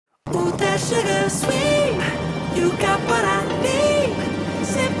sugar sweet. You got what I need.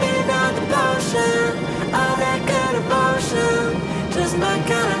 Sipping on the potion, all that good emotion, just my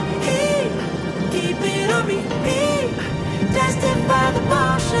kind of heat. Keep it on repeat, tested by the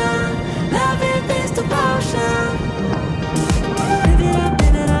motion.